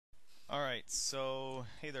So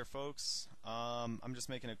hey there folks, I'm just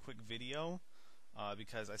making a quick video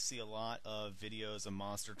because I see a lot of videos of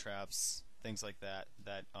monster traps, things like that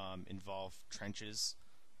involve trenches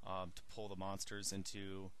to pull the monsters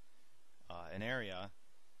into an area,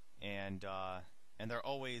 and they're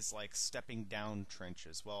always like stepping down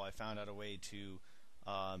trenches. Well, I found out a way to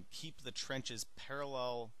keep the trenches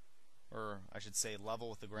parallel, or I should say level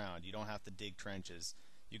with the ground. You don't have to dig trenches.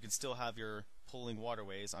 You can still have your pulling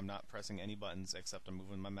waterways. I'm not pressing any buttons except I'm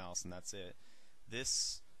moving my mouse, and that's it.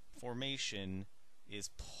 This formation is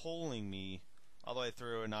pulling me all the way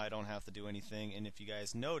through, and I don't have to do anything. And if you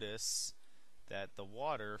guys notice that the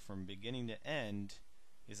water from beginning to end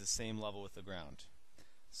is the same level with the ground.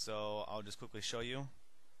 So I'll just quickly show you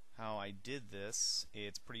how I did this.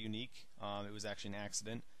 It's pretty unique. It was actually an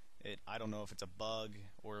accident. I don't know if it's a bug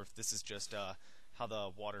or if this is just how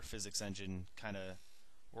the water physics engine kind of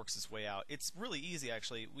works its way out. It's really easy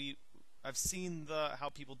actually. I've seen how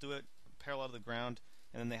people do it parallel to the ground,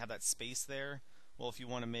 and then they have that space there. Well, if you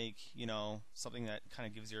want to make, something that kind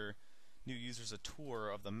of gives your new users a tour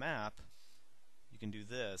of the map, you can do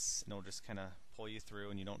this, and it'll just kind of pull you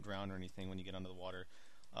through, and you don't drown or anything when you get under the water.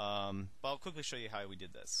 But I'll quickly show you how we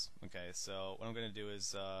did this. Okay, so what I'm going to do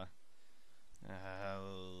is I'm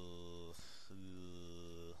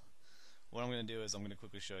going to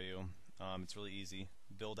quickly show you. It's really easy.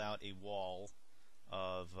 Build out a wall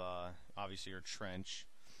of obviously your trench,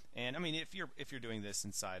 and I mean if you're doing this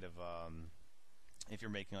inside of if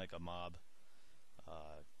you're making like a mob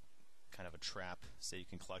kind of a trap, so you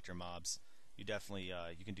can collect your mobs, you definitely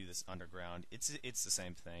you can do this underground. It's the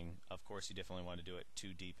same thing. Of course, you definitely want to do it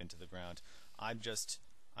too deep into the ground. I'm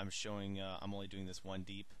showing I'm only doing this one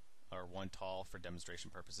deep or one tall for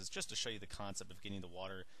demonstration purposes, just to show you the concept of getting the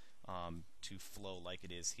water to flow like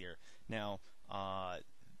it is here. Now,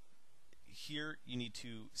 here you need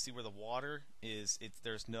to see where the water is.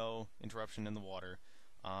 There's no interruption in the water.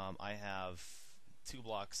 I have two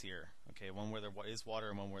blocks here. Okay, one where there is water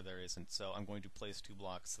and one where there isn't. So I'm going to place 2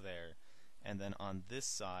 blocks there, and then on this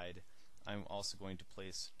side, I'm also going to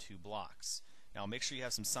place 2 blocks. Now, make sure you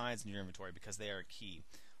have some signs in your inventory because they are key.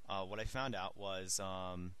 What I found out was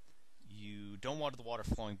you don't want the water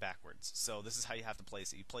flowing backwards. So this is how you have to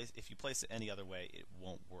place it. If you place it any other way, it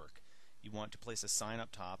won't work. You want to place a sign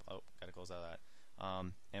up top. Oh, gotta close out of that.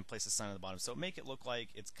 And place a sign on the bottom. So make it look like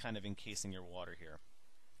it's kind of encasing your water here.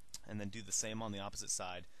 And then do the same on the opposite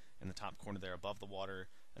side, in the top corner there above the water,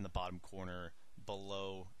 and the bottom corner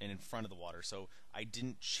below and in front of the water. So I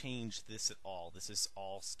didn't change this at all. This is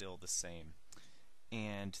all still the same.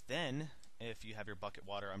 And then if you have your bucket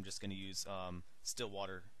water, I'm just going to use still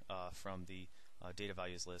water from the data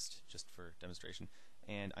values list just for demonstration,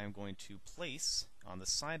 and I'm going to place on the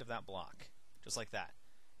side of that block just like that,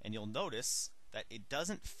 and you'll notice that it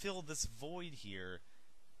doesn't fill this void here,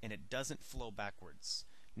 and it doesn't flow backwards.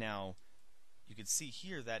 Now you can see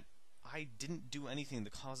here that I didn't do anything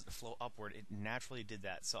to cause it to flow upward. It naturally did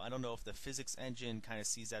that. So I don't know if the physics engine kind of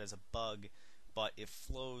sees that as a bug, but it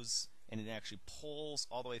flows and it actually pulls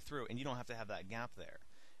all the way through, and you don't have to have that gap there.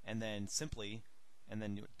 And then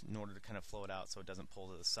in order to kind of flow it out so it doesn't pull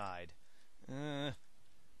to the side,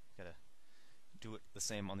 gotta do it the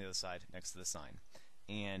same on the other side next to the sign,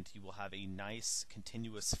 and you will have a nice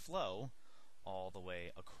continuous flow all the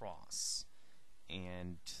way across.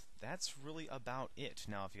 And that's really about it.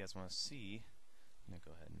 Now, if you guys want to see, I'm gonna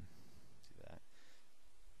go ahead and do that.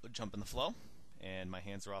 We'll jump in the flow, and my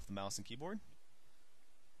hands are off the mouse and keyboard,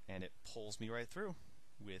 and it pulls me right through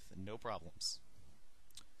with no problems.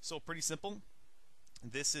 So pretty simple.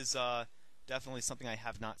 This is definitely something I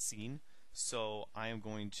have not seen, so I am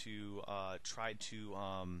going to try to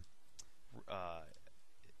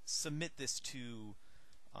submit this to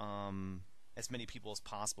as many people as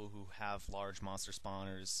possible who have large monster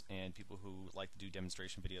spawners and people who like to do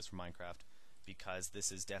demonstration videos for Minecraft, because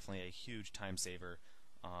this is definitely a huge time saver,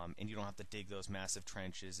 and you don't have to dig those massive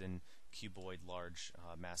trenches and cuboid large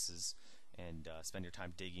masses and spend your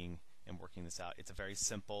time digging and working this out. It's a very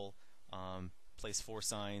simple place 4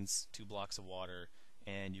 signs, 2 blocks of water,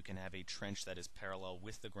 and you can have a trench that is parallel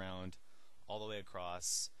with the ground all the way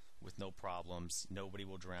across with no problems. Nobody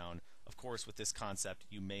will drown. Of course, with this concept,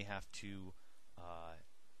 you may have to,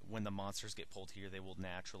 when the monsters get pulled here, they will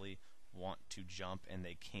naturally want to jump, and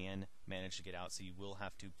they can manage to get out, so you will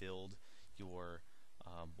have to build your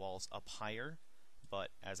walls up higher. But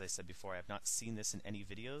as I said before, I have not seen this in any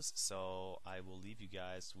videos, so I will leave you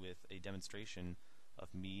guys with a demonstration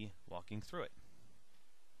of me walking through it.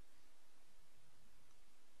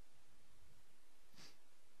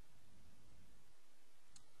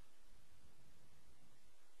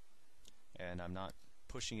 And I'm not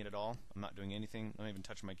pushing it at all. I'm not doing anything. I'm not even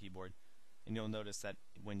touching my keyboard. And you'll notice that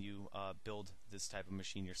when you build this type of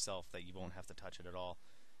machine yourself, that you won't have to touch it at all.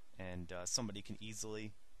 And somebody can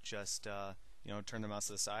easily just turn their mouse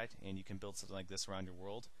to the side, and you can build something like this around your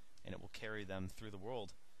world, and it will carry them through the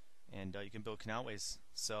world. And you can build canalways.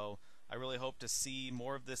 So I really hope to see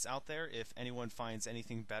more of this out there. If anyone finds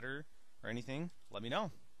anything better or anything, let me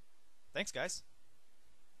know. Thanks, guys.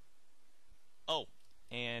 Oh,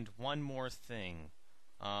 and one more thing.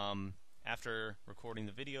 After recording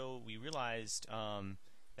the video, we realized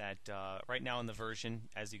that right now in the version,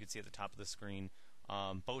 as you can see at the top of the screen,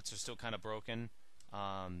 boats are still kind of broken.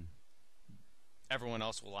 Everyone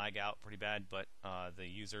else will lag out pretty bad, but the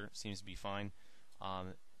user seems to be fine.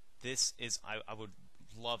 This is, I would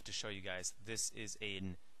love to show you guys, this is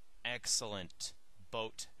an excellent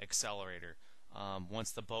boat accelerator.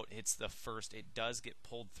 Once the boat hits the first, it does get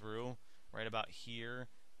pulled through right about here.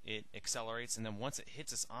 It accelerates, and then once it hits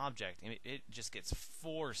this object, it just gets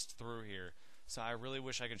forced through here. So I really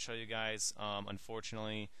wish I could show you guys.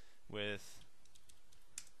 Unfortunately, with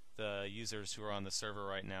the users who are on the server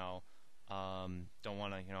right now, don't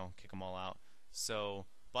want to kick them all out. So,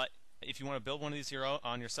 but if you want to build one of these here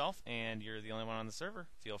on yourself, and you're the only one on the server,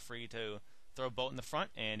 feel free to throw a boat in the front,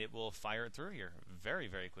 and it will fire it through here very,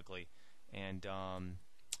 very quickly. And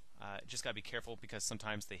just gotta be careful, because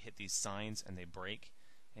sometimes they hit these signs and they break.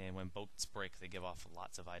 And when boats break, they give off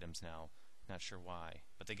lots of items now. Not sure why,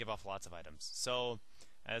 but they give off lots of items. So,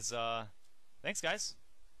 thanks, guys.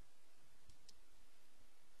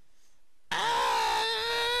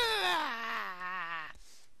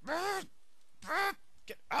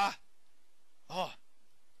 Oh, I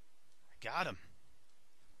got him.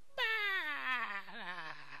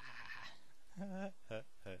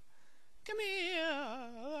 Come here.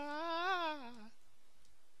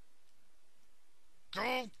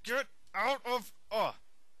 Go get out of... Oh,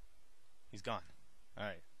 he's gone. All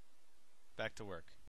right, back to work.